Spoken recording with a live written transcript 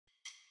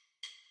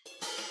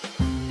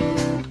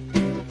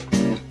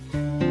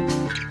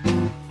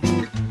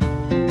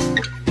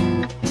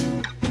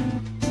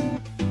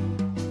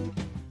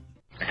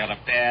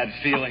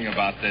feeling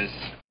about this.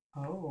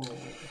 Oh.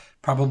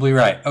 Probably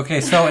right. Okay,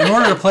 so in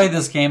order to play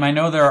this game, I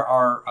know there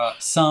are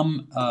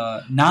some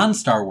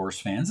non-Star Wars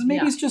fans, and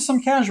maybe it's just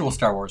some casual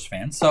Star Wars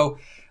fans. So,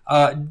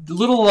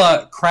 little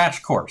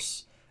crash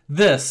course.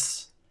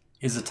 This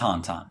is a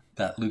Tauntaun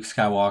that Luke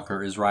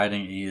Skywalker is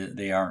riding.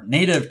 They are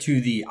native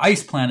to the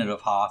ice planet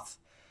of Hoth.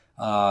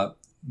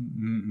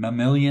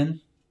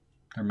 Mammalian.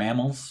 They're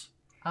mammals.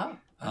 Oh,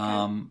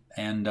 okay.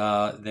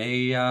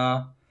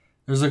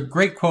 There's a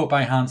great quote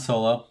by Han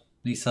Solo.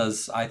 He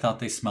says, "I thought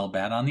they smelled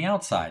bad on the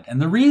outside."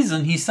 And the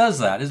reason he says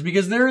that is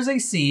because there is a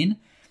scene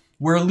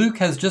where Luke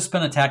has just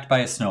been attacked by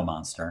a snow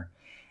monster.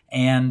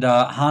 And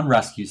Han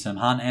rescues him.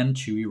 Han and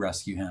Chewie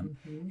rescue him.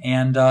 Mm-hmm.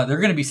 And they're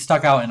going to be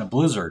stuck out in a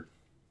blizzard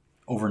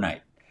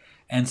overnight.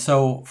 And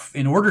so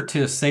in order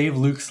to save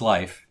Luke's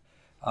life,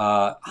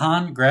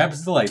 Han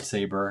grabs the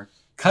lightsaber,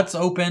 cuts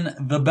open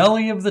the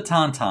belly of the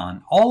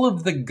Tauntaun. All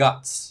of the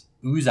guts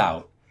ooze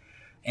out.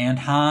 And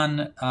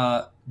Han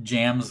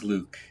jams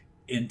Luke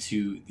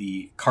into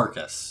the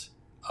carcass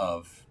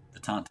of the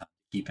Tauntaun to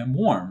keep him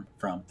warm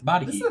from the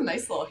body heat. This is a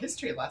nice little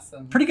history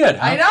lesson. Pretty good,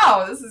 huh? I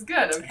know. This is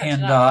good. I'm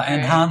catching up.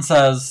 And Han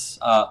says,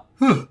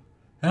 and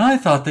I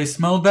thought they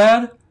smelled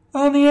bad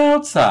on the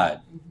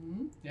outside.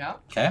 Mm-hmm. Yeah.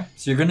 Okay,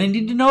 so you're going to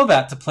need to know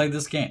that to play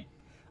this game.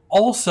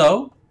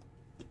 Also...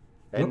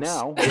 And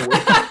now...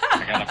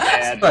 I got a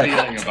bad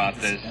feeling about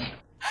this.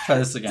 Try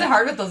this again. It's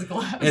hard with those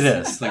gloves. It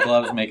is. The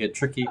gloves make it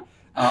tricky.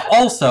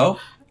 Also,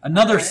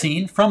 another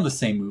scene from the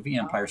same movie,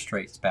 Empire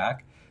Strikes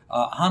Back.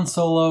 Han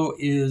Solo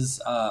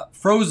is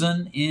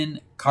frozen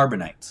in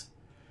carbonite.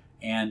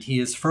 And he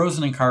is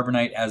frozen in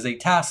carbonite as a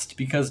test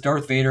because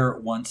Darth Vader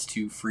wants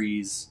to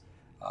freeze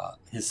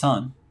his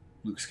son,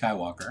 Luke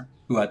Skywalker,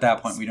 who at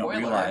that point we don't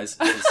realize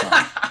is his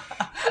son.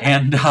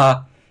 And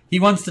he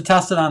wants to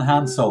test it on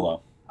Han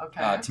Solo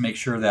to make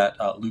sure that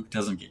Luke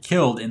doesn't get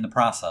killed in the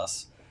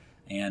process.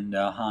 And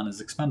Han is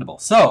expendable.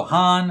 So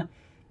Han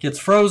gets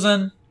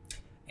frozen.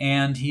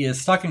 And he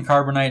is stuck in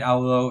carbonite,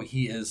 although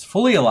he is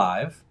fully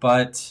alive,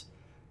 but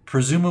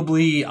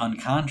presumably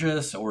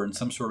unconscious or in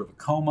some sort of a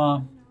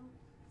coma.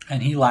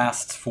 And he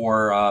lasts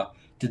for,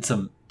 did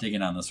some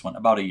digging on this one,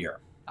 about a year.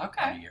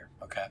 Okay. About a year.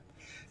 Okay.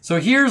 So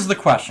here's the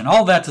question.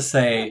 All that to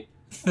say,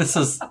 this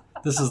is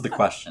the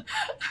question.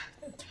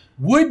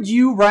 Would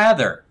you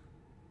rather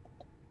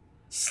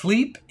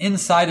sleep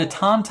inside a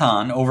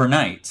Tauntaun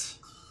overnight?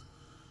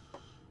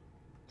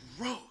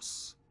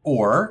 Gross.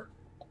 Or...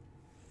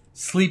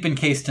 sleep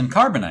encased in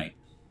carbonite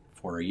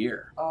for a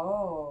year?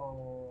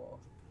 Oh.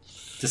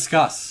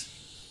 Discuss.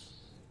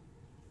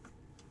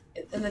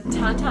 And the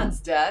Tauntaun's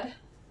dead?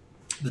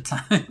 The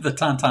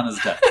Tauntaun is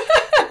dead.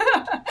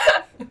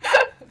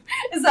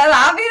 Is that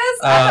obvious?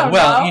 I don't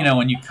well, know. you know,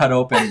 when you cut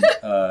open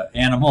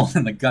animal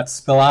and the guts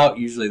spill out,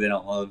 usually they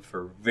don't live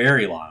for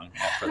very long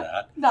after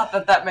that. Not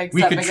that makes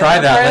We that could big try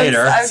a that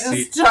difference. later. I'm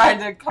just trying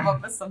to come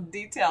up with some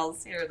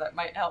details here that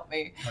might help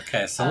me.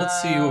 Okay, so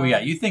let's see what we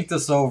got. You think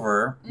this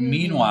over.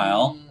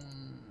 Meanwhile,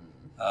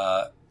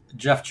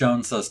 Jeff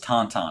Jones says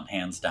Tauntaun,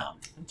 hands down.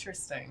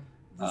 Interesting.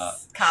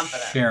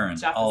 Confident. Sharon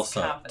Jeff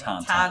also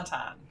Tauntaun.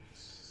 Tauntaun.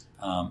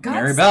 Guts,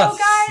 Mary Beth, though,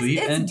 guys, sleep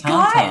it's in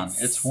Tauntaun.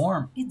 guts. It's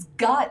warm. It's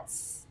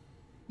guts.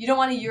 You don't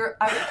want to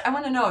I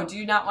want to know, do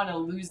you not want to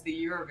lose the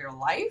year of your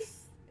life?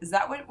 Is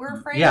that what we're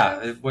afraid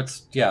of?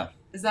 Yeah.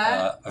 Is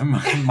that?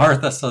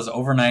 Martha says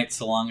overnight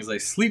so long as I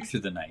sleep through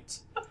the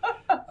night.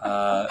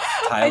 Tyler,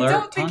 I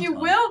don't think you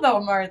will, though,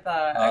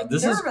 Martha.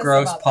 This is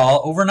gross,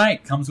 Paul.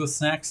 Overnight comes with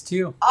snacks,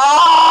 too.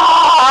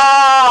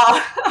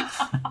 Oh!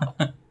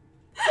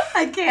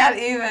 I can't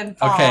even,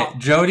 Paul. Okay,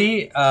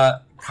 Jody,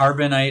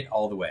 carbonite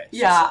all the way.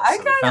 Yeah, I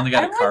finally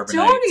got a carbonite.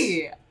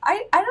 Jody.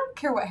 I don't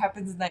care what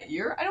happens in that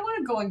year. I don't want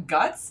to go in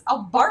guts.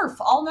 I'll barf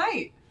all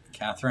night.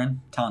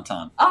 Catherine,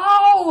 Tauntaun.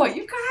 Oh,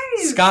 you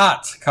guys.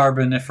 Scott,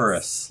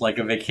 carboniferous, like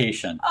a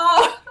vacation.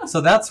 Oh.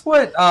 So that's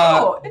what...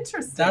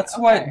 interesting. That's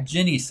what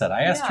Ginny said.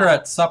 I asked her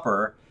at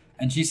supper,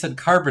 and she said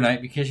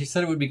carbonite because she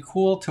said it would be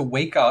cool to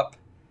wake up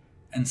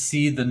and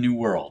see the new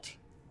world.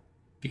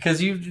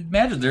 Because you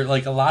imagine, there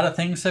like a lot of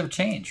things have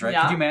changed, right?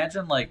 Yeah. Could you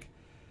imagine, like,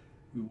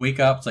 we wake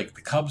up, it's like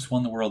the Cubs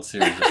won the World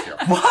Series this year.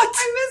 What?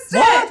 I missed it.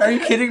 What? Are you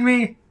kidding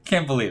me?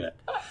 Can't believe it.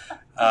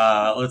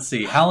 Let's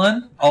see.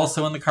 Helen,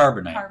 also in the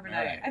carbonite. Carbonite.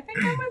 Right. I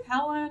think I'm with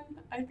Helen.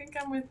 I think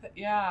I'm with,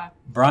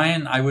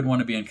 Brian, I would want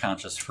to be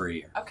unconscious for a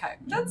year. Okay.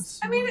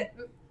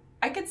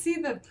 I could see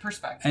the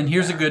perspective. And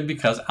here's there. a good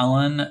because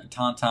Ellen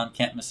Tauntaun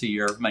can't miss a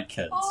year of my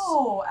kids.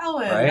 Oh,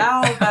 Ellen. Right?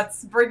 Now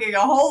that's bringing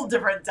a whole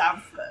different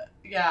depth.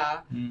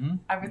 Yeah. Mm-hmm.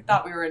 I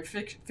thought we were in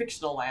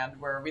fictional land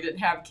where we didn't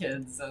have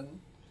kids and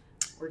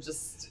we're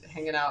just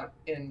hanging out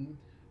in...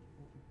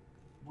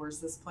 Where's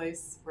this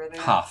place? Where they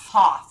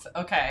Hoth.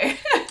 Okay.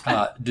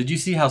 Did you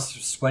see how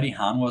sweaty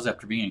Han was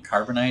after being in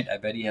carbonite? I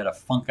bet he had a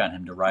funk on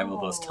him to rival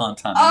those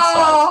Tauntaun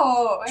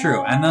inside.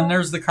 True. And then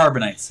there's the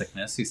carbonite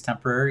sickness. You're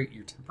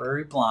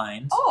temporary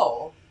blind.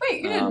 Oh,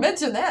 wait, you didn't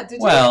mention that, did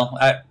you? Well,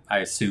 I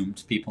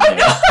assumed people knew.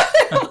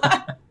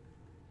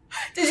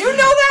 Did you know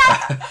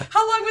that?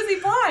 How long was he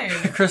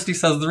blind? Christy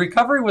says the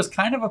recovery was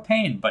kind of a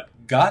pain, but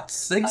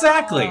guts,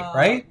 exactly,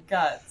 right?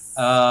 Guts.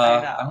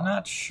 I know. I'm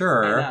not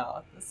sure. I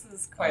know. This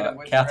is quite a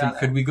would you Catherine, rather.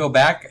 could we go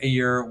back a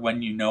year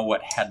when you know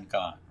what hadn't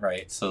gone,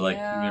 right? So, like,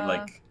 you'd,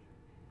 like,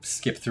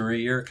 skip through a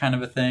year kind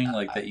of a thing,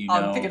 like that you know.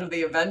 I'm thinking of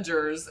the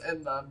Avengers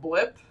and the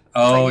blip.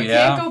 Oh, like, you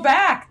can't go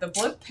back. The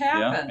blip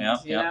happened,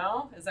 you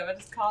know? Is that what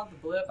it's called, the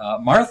blip?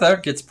 Martha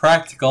gets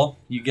practical.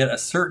 You get a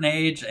certain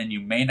age, and you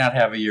may not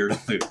have a year to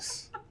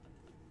lose.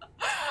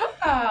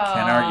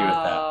 Can't argue with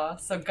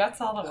that. So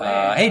guts all the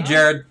way. Hey,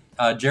 Jared.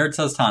 Jared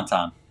says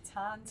Tauntaun.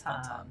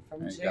 Tauntaun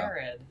from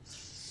Jared.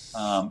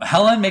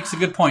 Helen makes a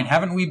good point.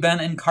 Haven't we been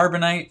in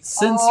Carbonite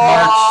since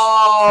March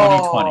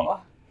 2020?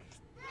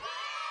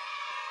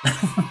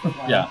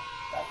 Yeah.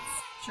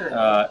 That's true.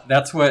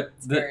 That's what...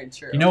 very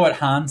true. You know what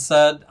Han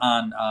said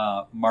on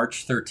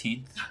March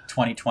 13th,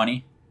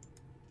 2020?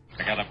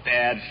 I got a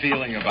bad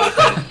feeling about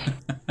this.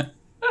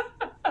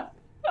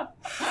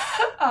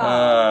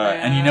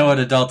 And you know what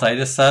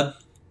Adultitis said?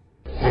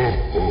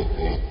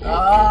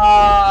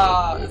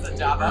 Oh, is it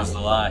Java? That's a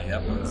lie.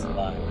 Yep, that's a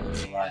lie.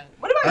 That's a lie.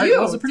 What about All right, you?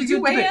 that was a pretty Did you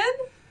good weigh debate.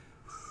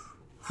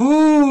 in?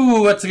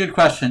 Ooh, that's a good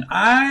question.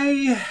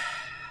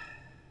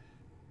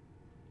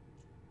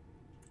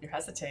 You're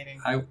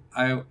hesitating. I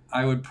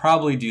would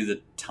probably do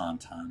the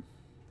Tauntaun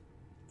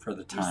for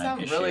the time You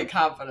sound issue. really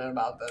confident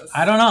about this.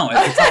 I don't know.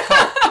 It's a tough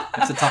call.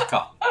 It's a tough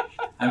call.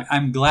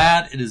 I'm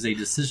glad it is a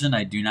decision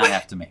I do not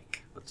have to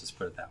make. Let's just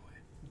put it that way.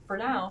 For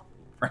now.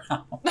 For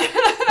now.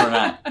 For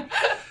now.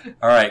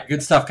 All right.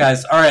 Good stuff,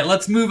 guys. All right.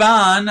 Let's move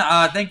on.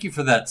 Thank you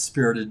for that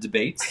spirited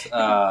debate.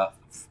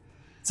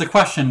 It's a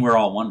question we're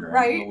all wondering.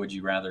 Right. What would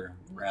you rather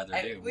do?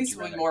 At least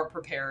we'll be more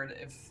prepared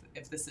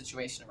if the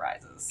situation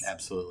arises.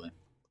 Absolutely.